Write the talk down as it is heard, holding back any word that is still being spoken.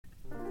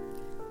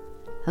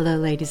Hello,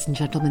 ladies and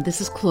gentlemen. This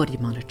is Claudia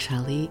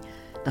Monticelli,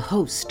 the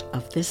host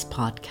of this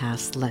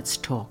podcast, Let's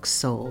Talk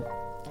Soul.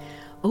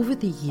 Over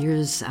the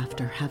years,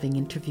 after having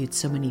interviewed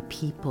so many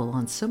people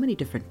on so many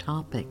different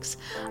topics,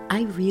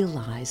 I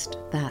realized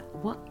that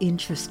what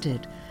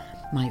interested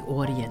my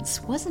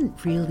audience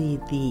wasn't really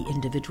the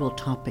individual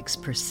topics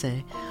per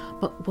se,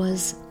 but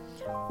was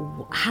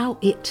how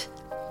it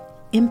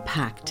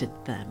impacted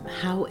them,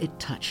 how it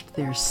touched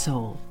their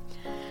soul.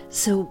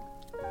 So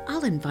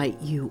I'll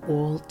invite you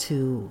all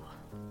to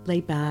lay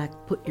back,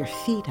 put your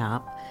feet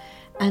up,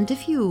 and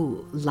if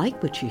you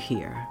like what you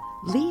hear,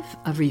 leave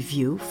a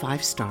review,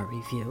 5-star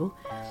review.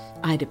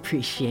 I'd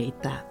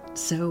appreciate that.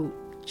 So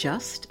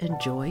just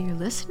enjoy your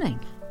listening.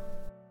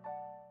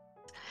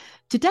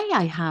 Today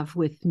I have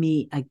with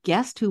me a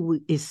guest who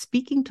is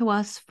speaking to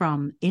us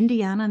from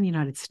Indiana in the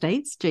United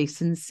States,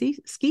 Jason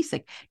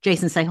Skeesick.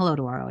 Jason, say hello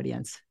to our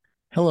audience.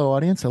 Hello,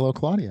 audience. Hello,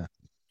 Claudia.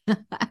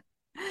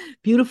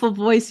 Beautiful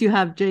voice you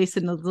have,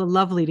 Jason. It's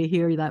lovely to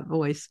hear that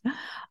voice.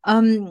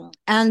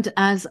 And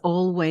as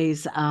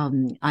always,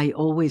 I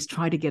always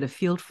try to get a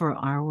feel for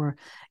our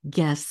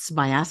guests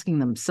by asking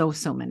them so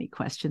many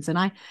questions. And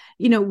I,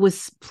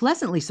 was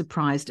pleasantly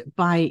surprised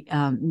by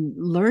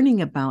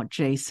learning about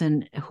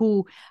Jason,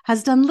 who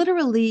has done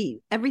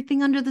literally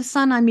everything under the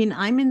sun. I mean,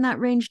 I'm in that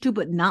range too,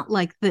 but not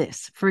like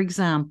this. For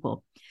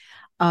example,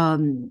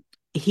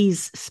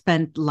 he's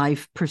spent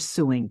life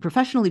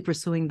professionally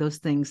pursuing those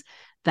things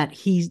that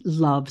he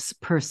loves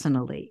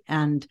personally,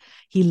 and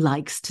he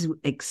likes to,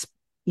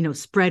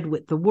 spread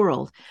with the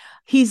world.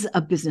 He's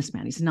a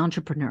businessman. He's an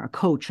entrepreneur, a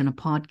coach, and a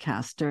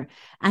podcaster,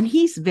 and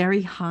he's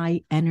very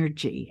high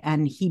energy,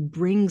 and he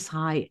brings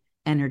high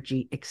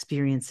energy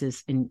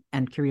experiences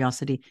and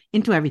curiosity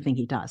into everything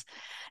he does.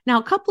 Now,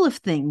 a couple of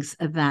things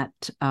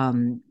that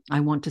I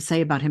want to say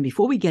about him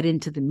before we get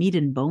into the meat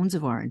and bones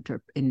of our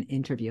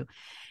interview.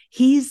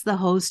 He's the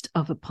host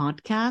of a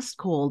podcast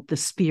called The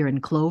Spear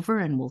and Clover,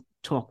 and we'll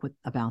talk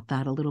about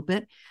that a little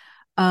bit.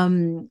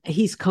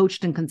 He's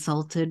coached and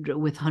consulted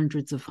with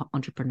hundreds of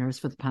entrepreneurs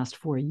for the past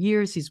 4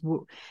 years. He's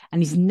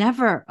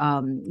never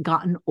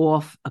gotten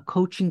off a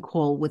coaching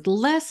call with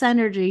less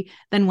energy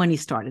than when he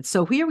started.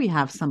 So here we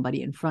have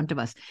somebody in front of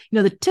us.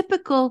 The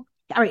typical.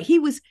 All right,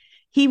 he's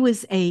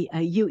a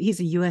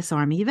U.S.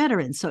 Army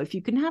veteran. So if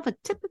you can have a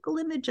typical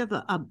image of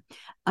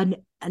an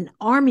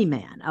Army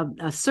man,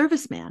 a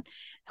serviceman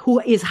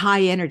who is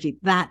high energy,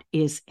 that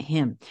is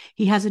him.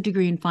 He has a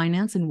degree in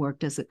finance and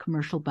worked as a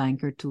commercial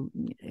banker to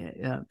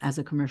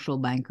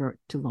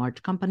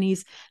large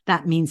companies.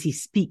 That means he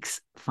speaks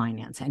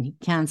finance, and he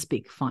can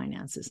speak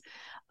finances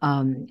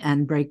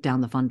and break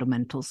down the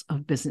fundamentals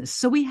of business.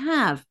 So we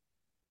have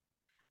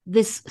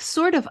this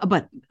sort of,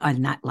 but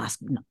not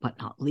last but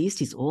not least,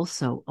 he's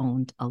also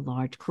owned a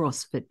large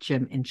CrossFit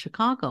gym in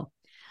Chicago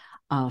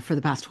for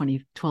the past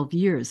 12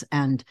 years.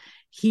 And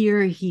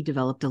here he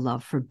developed a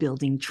love for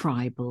building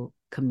tribal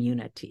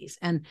communities.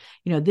 And,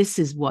 this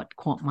is what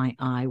caught my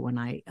eye when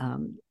I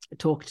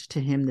talked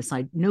to him, this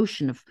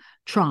notion of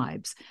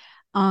tribes.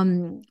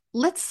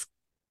 Let's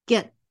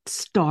get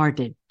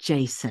started,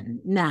 Jason.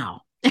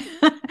 Now,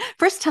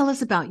 first tell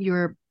us about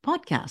your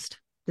podcast,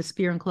 The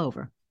Spear and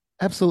Clover.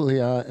 Absolutely.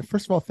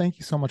 First of all, thank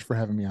you so much for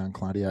having me on,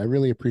 Claudia. I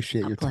really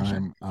appreciate your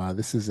pleasure. time.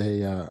 This is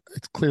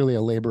it's clearly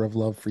a labor of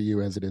love for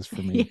you, as it is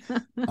for me.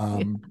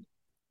 Yeah.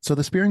 So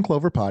the Spear and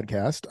Clover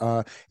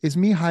podcast is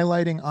me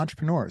highlighting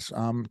entrepreneurs,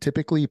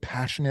 typically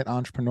passionate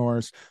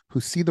entrepreneurs who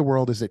see the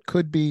world as it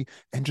could be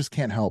and just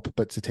can't help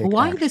but to take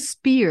Why action. the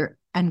Spear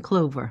and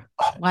Clover?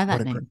 Why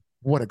that name?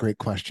 What a great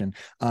question.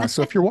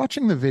 So if you're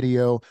watching the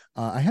video,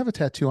 I have a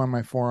tattoo on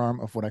my forearm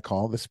of what I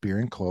call the spear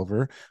and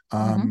clover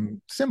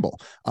symbol.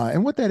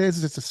 And what that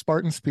is it's a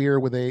Spartan spear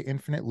with a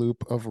infinite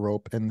loop of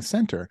rope in the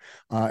center.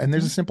 And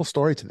there's a simple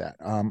story to that.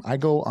 I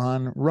go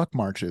on ruck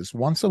marches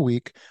once a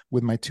week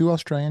with my 2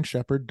 Australian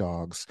Shepherd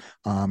dogs.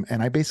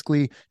 And I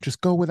basically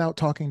just go without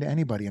talking to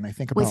anybody. And I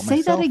think about myself.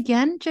 Say that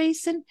again,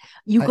 Jason.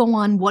 You go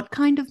on what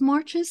kind of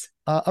marches?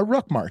 A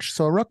ruck march.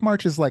 So a ruck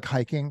march is like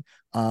hiking.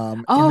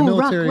 In the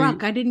military,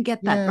 ruck. I didn't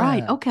get that. Yeah.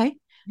 Right. Okay.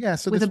 Yeah.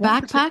 So with a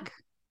backpack.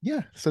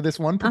 Yeah. So this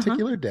one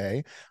particular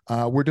day,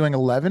 we're doing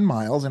 11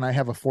 miles, and I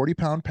have a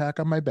 40-pound pack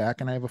on my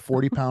back, and I have a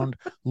 40-pound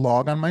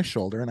log on my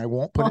shoulder, and I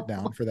won't put it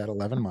down for that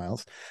 11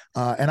 miles.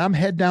 And I'm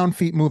head down,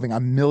 feet moving.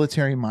 I'm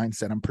military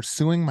mindset. I'm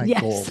pursuing my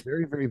goal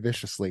very, very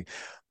viciously.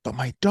 But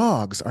my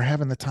dogs are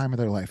having the time of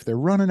their life. They're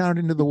running out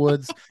into the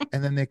woods,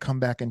 and then they come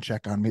back and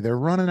check on me. They're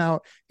running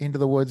out into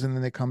the woods, and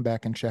then they come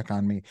back and check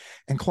on me.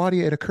 And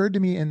Claudia, it occurred to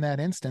me in that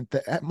instant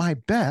that at my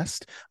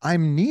best,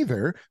 I'm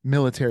neither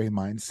military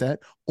mindset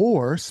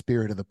or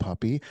spirit of the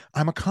puppy.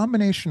 I'm a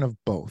combination of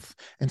both.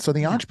 And so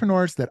the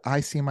entrepreneurs that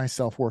I see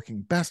myself working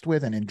best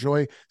with and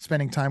enjoy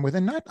spending time with,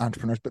 and not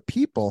entrepreneurs, but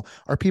people,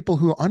 are people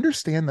who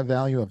understand the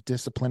value of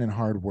discipline and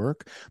hard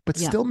work, but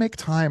still make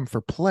time for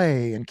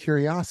play and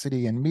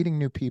curiosity and meeting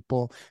new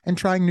people and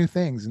trying new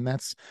things. And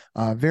that's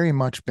very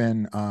much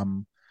been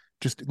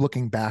just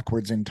looking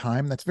backwards in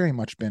time. That's very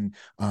much been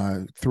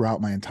throughout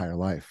my entire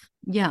life.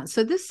 Yeah.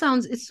 So this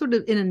sounds, it's sort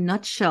of in a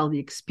nutshell, the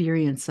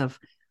experience of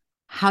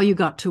how you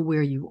got to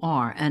where you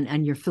are,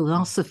 and your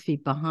philosophy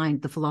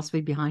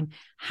behind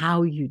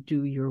how you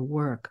do your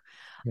work.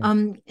 Yeah.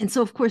 And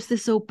so, of course,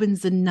 this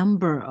opens a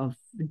number of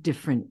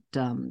different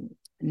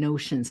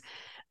notions,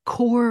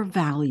 core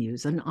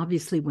values. And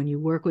obviously, when you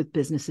work with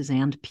businesses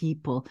and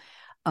people,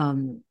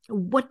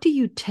 what do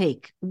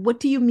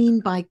you mean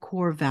by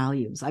core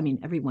values? I mean,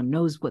 everyone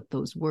knows what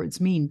those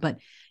words mean, but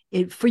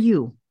for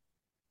you.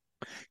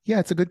 Yeah,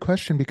 it's a good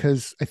question,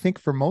 because I think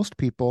for most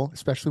people,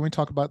 especially when we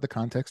talk about the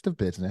context of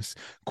business,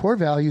 core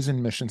values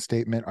and mission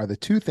statement are the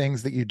two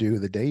things that you do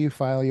the day you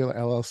file your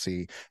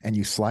LLC, and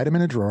you slide them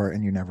in a drawer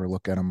and you never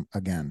look at them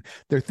again.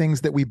 They're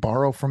things that we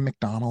borrow from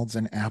McDonald's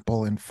and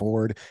Apple and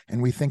Ford,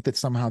 and we think that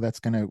somehow that's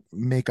going to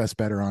make us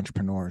better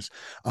entrepreneurs.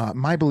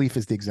 My belief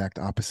is the exact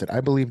opposite.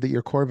 I believe that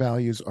your core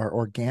values are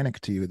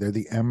organic to you. They're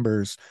the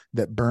embers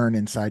that burn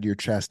inside your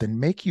chest and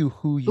make you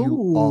who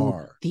you Ooh,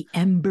 are. the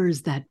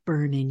embers that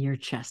burn in your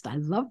chest. I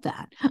love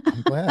that.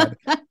 I'm glad.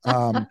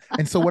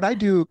 And so what I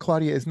do,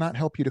 Claudia, is not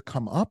help you to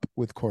come up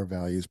with core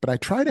values, but I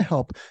try to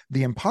help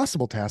the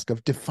impossible task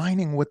of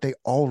defining what they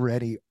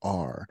already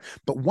are.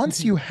 But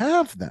once you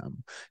have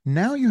them,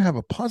 now you have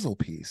a puzzle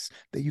piece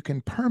that you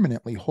can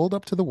permanently hold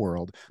up to the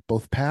world,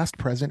 both past,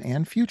 present,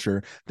 and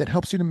future, that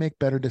helps you to make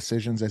better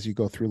decisions as you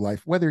go through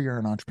life, whether you're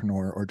an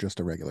entrepreneur or just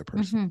a regular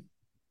person.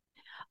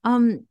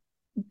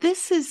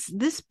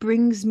 This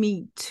brings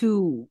me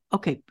to,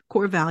 okay,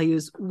 core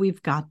values.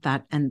 We've got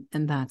that, and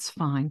that's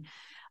fine.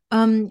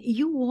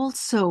 You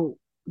also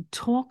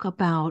talk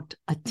about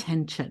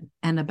attention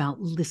and about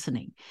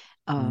listening,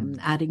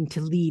 adding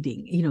to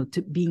leading,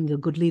 to being a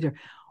good leader.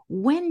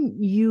 When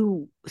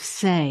you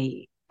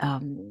say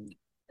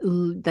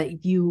that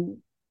you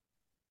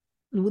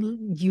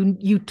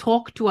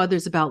talk to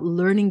others about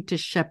learning to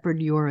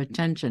shepherd your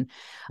attention,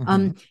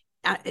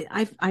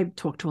 I've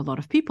talked to a lot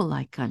of people,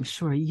 like I'm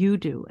sure you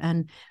do,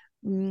 and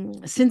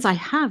since I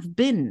have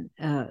been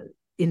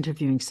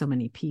interviewing so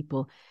many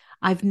people,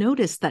 I've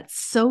noticed that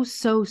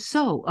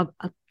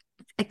a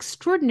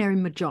extraordinary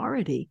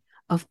majority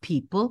of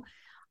people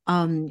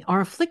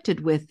are afflicted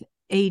with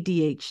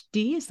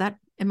ADHD.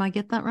 Am I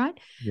get that right?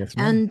 Yes,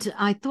 ma'am. And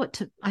I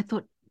thought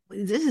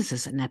this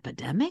is an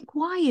epidemic.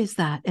 Why is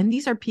that? And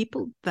these are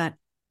people that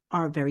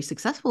are very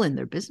successful in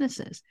their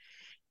businesses,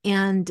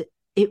 and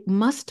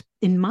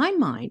in my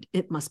mind,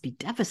 it must be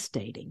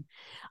devastating.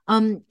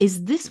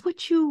 Is this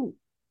what you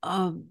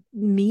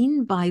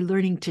mean by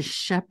learning to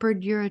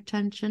shepherd your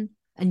attention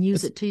and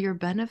use it to your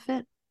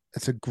benefit?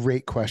 That's a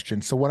great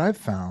question. So what I've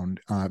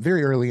found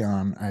very early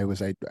on, I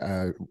was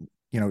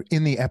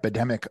in the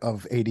epidemic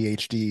of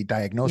ADHD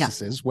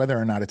diagnoses, whether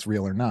or not it's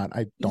real or not,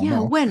 I don't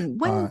know. When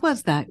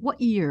was that?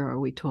 What year are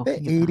we talking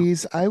about? The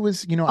 80s. I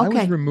was, I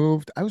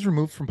was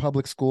removed from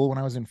public school when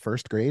I was in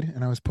first grade,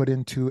 and I was put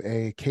into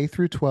a K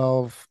through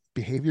 12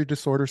 behavior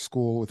disorder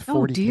school with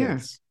 40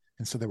 kids.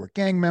 And so there were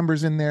gang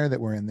members in there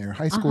that were in their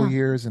high school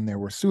years, and there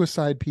were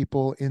suicide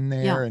people in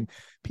there, and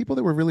people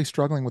that were really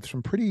struggling with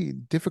some pretty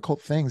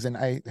difficult things. And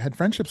I had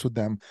friendships with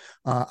them.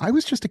 I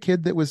was just a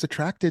kid that was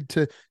attracted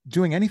to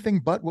doing anything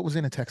but what was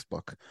in a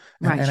textbook.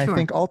 And I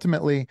think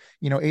ultimately,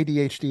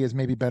 ADHD is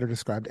maybe better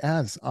described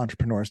as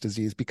entrepreneur's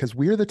disease, because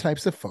we're the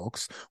types of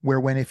folks where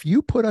if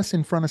you put us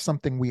in front of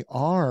something we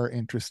are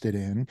interested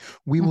in,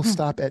 we will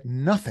stop at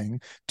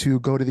nothing to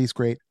go to these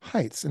great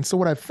heights. And so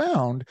what I've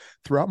found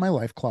throughout my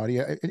life,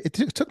 Claudia,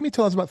 it took me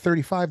till I was about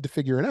 35 to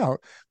figure it out.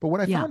 But what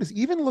I found is,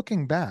 even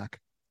looking back,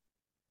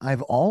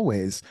 I've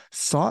always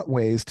sought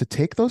ways to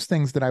take those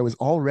things that I was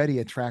already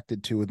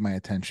attracted to with my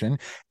attention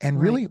and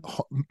really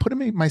put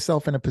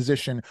myself in a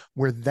position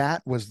where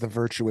that was the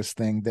virtuous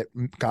thing that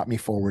got me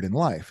forward in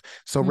life.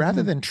 So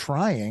rather than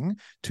trying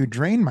to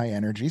drain my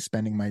energy,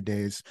 spending my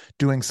days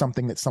doing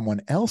something that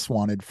someone else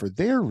wanted for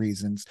their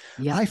reasons,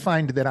 I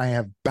find that I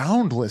have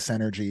boundless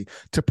energy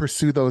to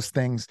pursue those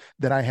things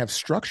that I have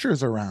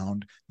structures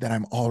around that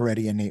I'm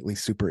already innately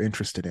super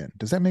interested in.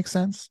 Does that make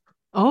sense?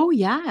 Oh,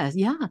 yeah.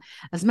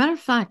 As a matter of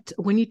fact,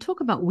 when you talk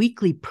about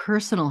weekly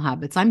personal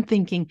habits, I'm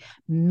thinking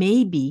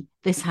maybe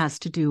this has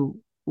to do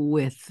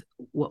with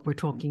what we're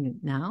talking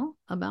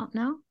about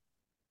now.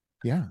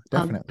 Yeah,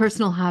 definitely.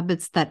 Personal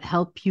habits that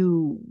help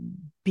you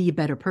be a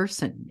better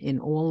person in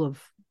all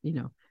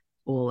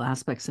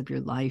aspects of your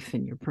life,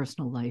 and your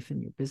personal life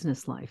and your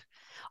business life.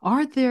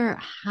 Are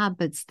there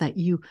habits that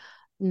you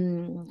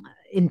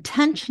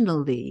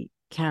intentionally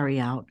carry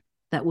out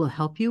that will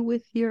help you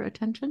with your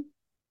attention?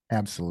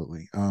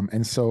 Absolutely.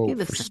 And so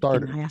for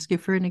starters, can I ask you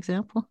for an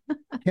example?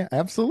 Yeah,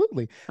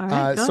 absolutely. All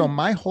right, so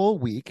my whole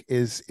week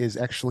is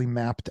actually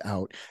mapped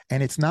out,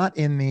 and it's not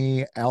in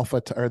the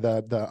alpha or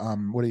the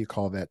what do you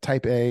call that,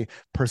 type A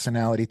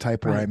personality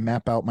type, where I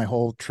map out my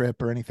whole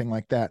trip or anything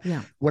like that.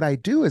 Yeah. What I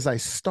do is I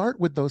start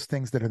with those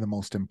things that are the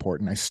most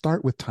important. I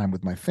start with time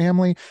with my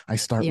family. I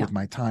start with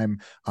my time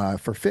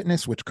for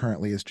fitness, which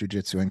currently is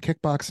jujitsu and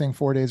kickboxing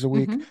 4 days a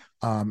week.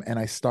 And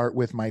I start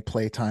with my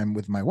playtime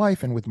with my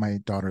wife and with my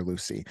daughter,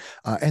 Lucy.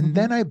 And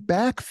then I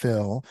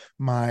backfill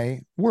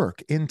my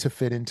work to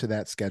fit into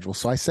that schedule.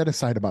 So I set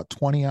aside about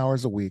 20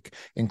 hours a week,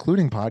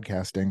 including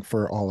podcasting,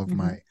 for all of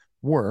my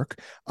work.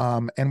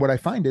 And what I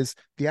find is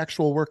the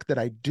actual work that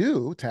I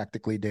do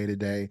tactically day to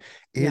day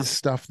Yeah. is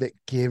stuff that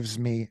gives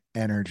me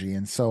energy.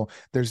 And so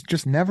there's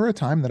just never a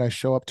time that I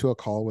show up to a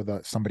call with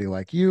somebody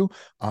like you,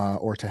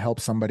 or to help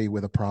somebody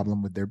with a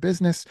problem with their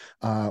business,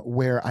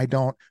 where I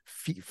don't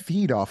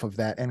feed off of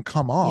that and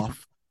come Yeah.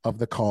 off of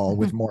the call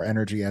with Mhm. more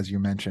energy, as you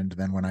mentioned,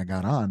 than when I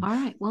got on. All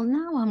right. Well,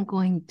 now I'm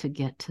going to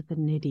get to the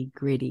nitty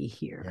gritty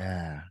here.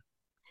 Yeah.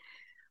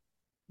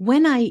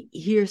 When I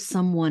hear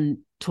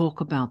someone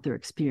talk about their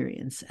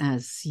experience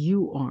as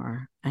you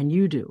are and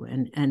you do,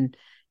 and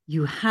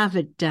you have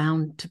it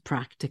down to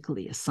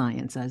practically a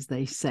science, as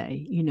they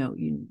say,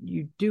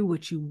 you do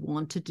what you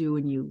want to do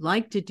and you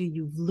like to do.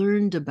 You've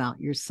learned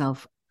about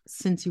yourself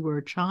since you were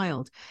a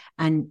child,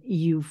 and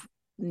you've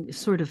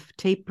sort of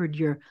tapered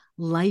your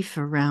life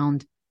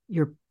around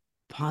your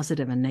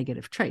positive and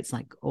negative traits,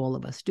 like all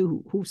of us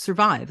do who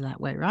survive that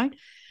way, right?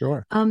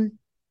 Sure.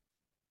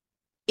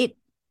 It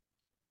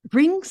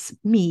brings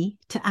me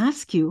to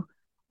ask you,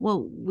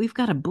 well, we've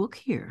got a book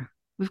here.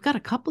 We've got a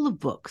couple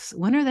of books.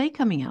 When are they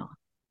coming out?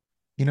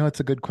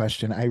 It's a good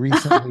question. I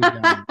recently,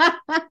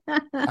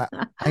 I,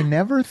 I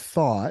never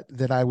thought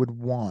that I would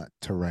want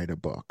to write a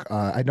book.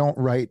 I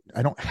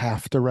don't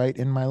have to write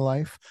in my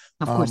life.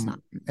 Of course not.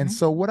 And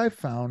so what I've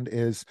found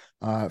is,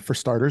 for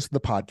starters, the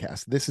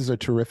podcast. This is a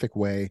terrific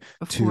way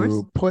Of course.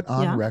 to put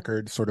on Yeah.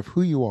 record sort of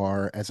who you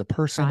are as a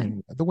person Right.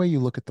 and the way you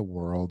look at the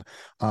world.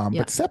 Yeah.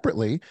 But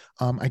separately,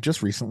 I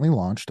just recently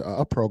launched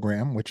a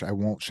program, which I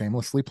won't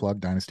shamelessly plug,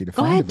 Dynasty Go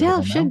Defined, ahead, Dale.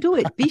 available Should now. do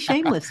it. Be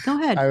shameless. Go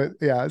ahead.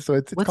 Yeah, so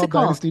it's What's it called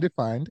called? Dynasty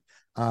Defined.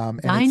 And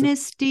it's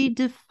Dynasty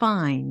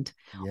Defined.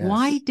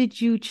 Why yes.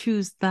 did you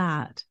choose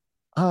that?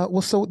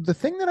 Well, so the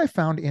thing that I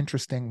found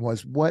interesting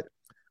was what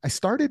I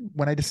started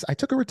when I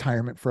took a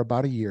retirement for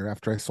about a year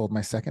after I sold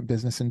my second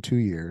business in 2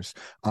 years.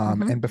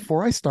 Mm-hmm. And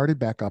before I started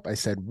back up, I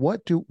said,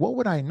 what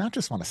would I not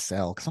just want to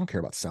sell? Because I don't care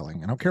about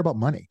selling. I don't care about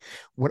money.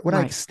 What would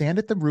I Right. stand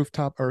at the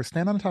rooftop or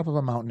stand on top of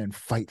a mountain and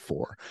fight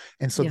for?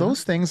 And so Yeah.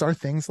 those things are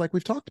things like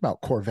we've talked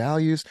about: core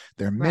values,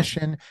 their Right.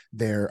 mission,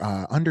 their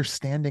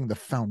understanding the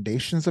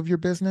foundations of your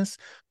business.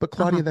 But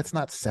Claudia, Uh-huh. that's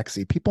not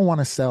sexy. People want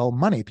to sell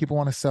money. People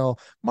want to sell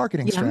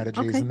marketing Yeah.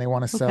 strategies, Okay. and they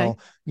want to Okay.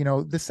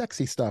 sell, the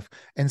sexy stuff.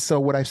 And so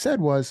what I said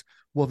was,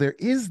 well, there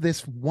is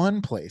this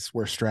one place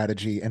where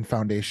strategy and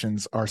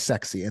foundations are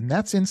sexy, and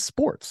that's in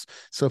sports.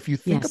 So if you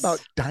think about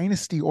Yes.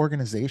 dynasty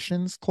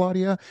organizations,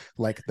 Claudia,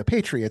 like the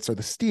Patriots or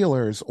the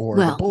Steelers or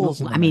the Well, Bulls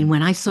and the I mean, men.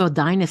 when I saw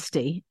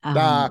Dynasty, Come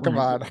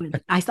on.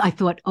 I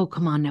thought, oh,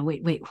 come on now,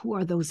 wait, who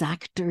are those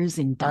actors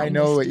in I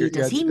know what Dynasty? you're,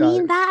 Does yeah, he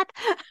mean that?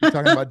 you're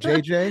talking about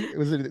JJ.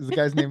 Was the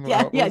guy's name?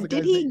 Yeah, What yeah. was the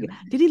guy's name?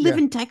 Did he live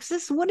Yeah. in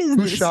Texas? What is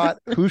this?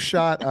 Who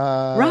shot,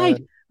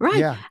 Right, right.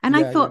 yeah, And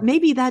I yeah. thought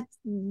maybe that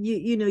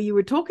you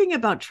were talking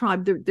about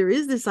tribe. There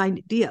is this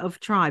idea of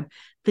tribe.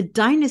 The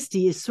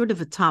dynasty is sort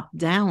of a top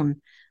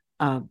down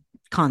uh,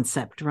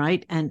 concept,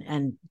 right?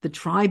 And the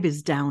tribe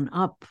is down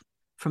up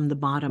from the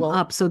bottom Well,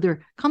 up. So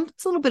there comes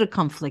a little bit of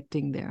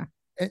conflicting there.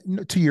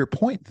 to your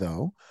point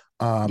though,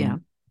 Yeah.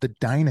 the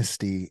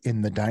dynasty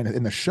in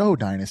the show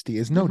Dynasty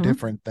is no Mm-hmm.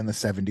 different than the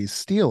 70s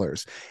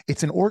Steelers.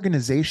 It's an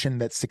organization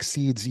that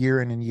succeeds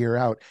year in and year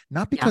out,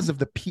 not Yeah. because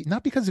of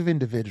not because of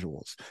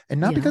individuals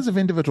and not Yeah. because of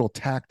individual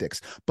tactics,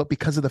 but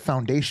because of the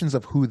foundations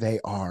of who they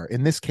are.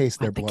 In this case,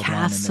 their Right. The bloodline and their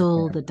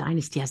castle, the family.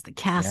 dynasty has the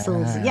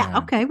castles. Yeah. Yeah.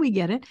 Okay. We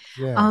get it.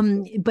 Yeah.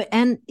 But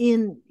and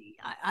in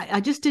I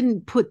just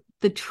didn't put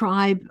the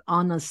tribe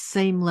on the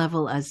same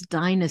level as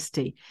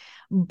dynasty.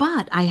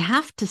 But I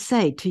have to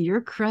say, to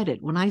your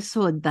credit, when I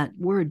saw that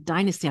word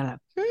dynasty, I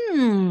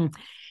thought,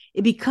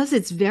 because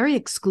it's very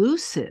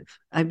exclusive.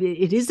 I mean,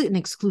 it is an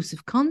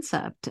exclusive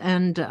concept,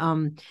 and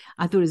I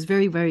thought it was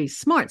very, very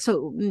smart.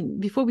 So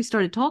before we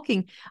started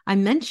talking, I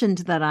mentioned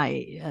that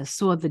I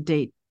saw the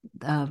date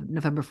of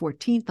November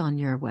 14th on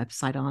your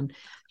website,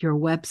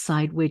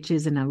 which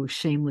is, and I will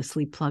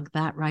shamelessly plug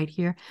that right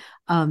here,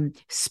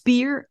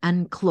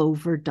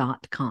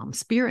 spearandclover.com,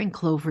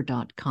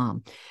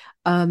 spearandclover.com.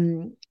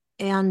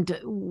 And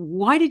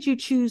why did you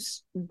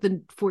choose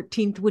the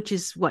 14th, which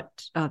is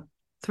what,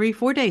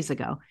 3-4 days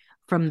ago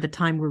from the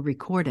time we're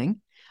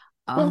recording?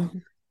 Well,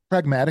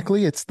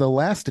 pragmatically, it's the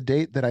last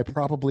date that I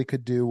probably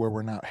could do where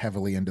we're not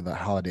heavily into the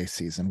holiday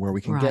season, where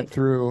we can get Right.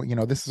 through,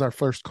 this is our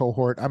first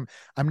cohort.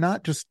 I'm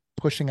not just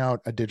pushing out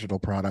a digital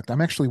product.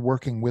 I'm actually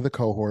working with a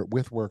cohort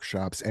with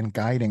workshops and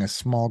guiding a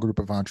small group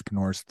of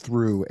entrepreneurs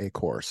through a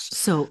course.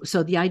 So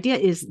the idea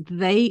is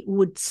they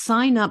would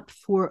sign up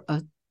for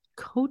a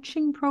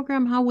coaching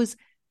program. How is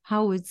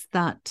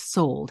that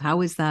sold?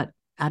 How is that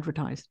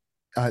advertised?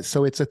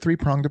 So it's a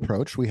three-pronged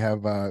approach. We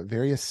have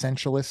very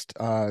essentialist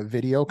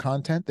video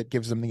content that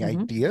gives them the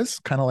ideas,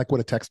 kind of like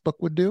what a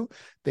textbook would do.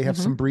 They have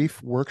some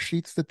brief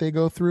worksheets that they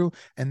go through,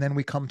 and then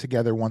we come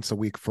together once a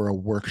week for a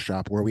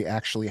workshop where we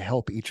actually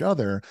help each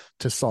other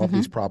to solve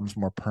these problems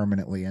more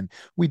permanently. And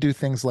we do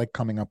things like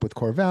coming up with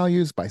core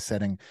values by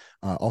setting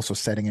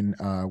and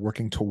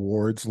working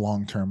towards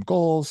long-term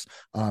goals,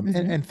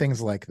 and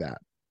things like that.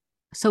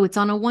 So it's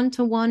on a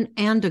one-to-one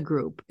and a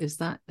group. Is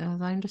that,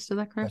 as I understood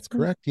that That's correctly?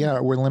 correct. Yeah,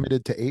 we're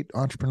limited to 8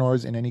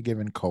 entrepreneurs in any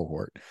given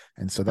cohort.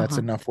 And so that's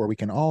Uh-huh. enough where we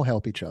can all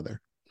help each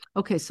other.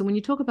 Okay, so when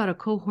you talk about a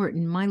cohort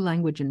in my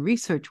language and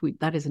research,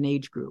 that is an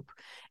age group.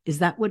 Is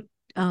that what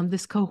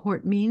this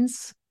cohort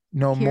means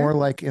No, more here?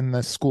 like in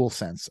the school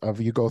sense of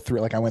you go through,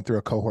 like I went through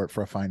a cohort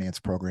for a finance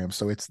program.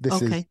 So this is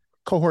Okay,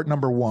 cohort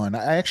number one.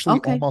 I actually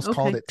okay, almost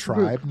called okay. it Group.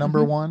 tribe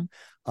number one.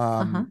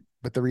 Uh-huh,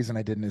 But the reason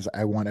I didn't is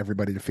I want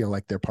everybody to feel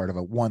like they're part of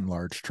a one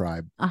large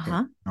tribe in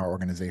uh-huh. our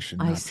organization,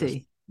 I not just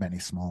see. many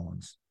small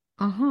ones.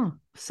 Uh-huh.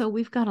 So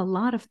we've got a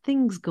lot of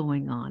things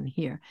going on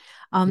here.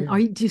 Yeah.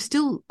 Do you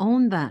still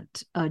own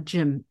that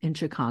gym in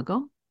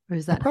Chicago, or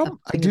is that a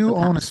I thing of the do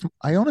own past?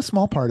 I own a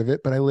small part of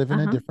it, but I live in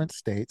a Uh-huh. different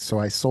state. So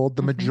I sold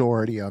the Okay.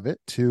 majority of it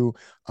to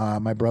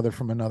my brother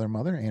from another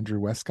mother, Andrew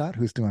Westcott,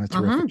 who's doing a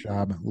terrific Uh-huh.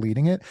 job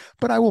leading it.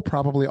 But I will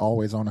probably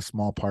always own a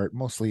small part,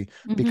 mostly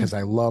Mm-hmm. because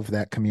I love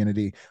that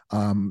community.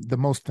 The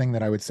most thing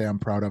that I would say I'm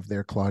proud of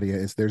there, Claudia,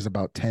 is there's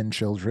about 10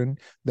 children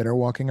that are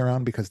walking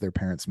around because their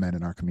parents met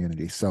in our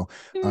community. So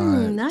to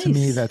me,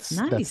 Nice, that's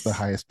the nice,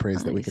 highest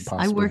praise that we could nice. I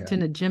possibly worked have.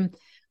 in a gym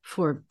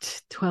for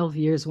 12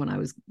 years when I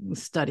was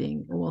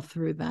studying all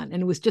through that.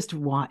 And it was just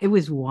it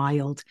was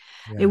wild.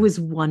 It Yeah. was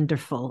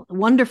wonderful,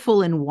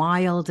 wonderful and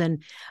wild.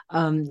 And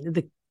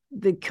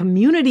the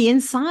community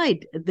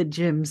inside the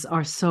gyms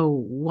are so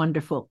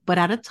wonderful. But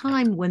at a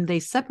time when they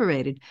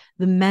separated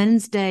the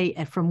men's day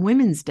from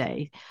women's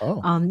day,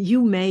 Oh,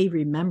 you may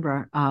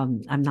remember,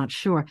 I'm not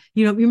sure,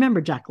 you know, remember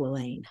Jack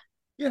LaLanne.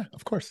 yeah,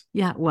 of course.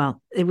 Yeah,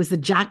 well, it was the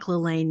Jack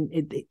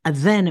LaLanne.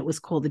 Then it was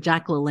called the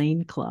Jack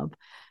LaLanne Club,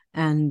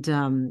 and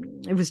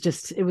it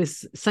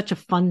was such a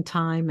fun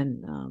time.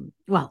 And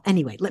well,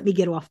 anyway, let me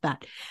get off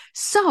that.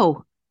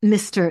 So,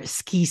 Mister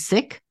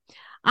Skeesick,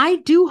 I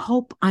do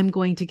hope I'm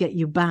going to get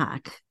you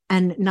back,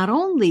 and not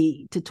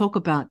only to talk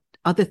about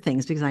other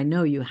things because I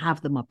know you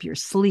have them up your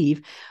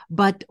sleeve,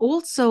 but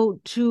also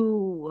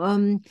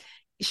to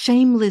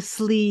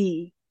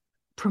shamelessly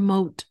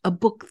promote a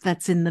book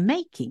that's in the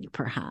making,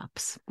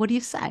 perhaps. What do you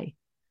say?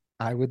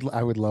 I would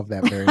love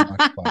that very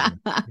much, Claudia.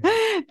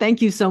 Yeah.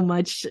 Thank you so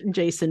much,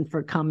 Jason,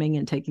 for coming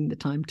and taking the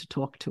time to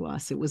talk to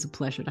us. It was a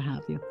pleasure to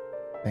have you.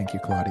 Thank you,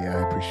 Claudia.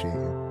 I appreciate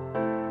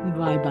you.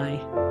 Bye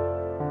bye.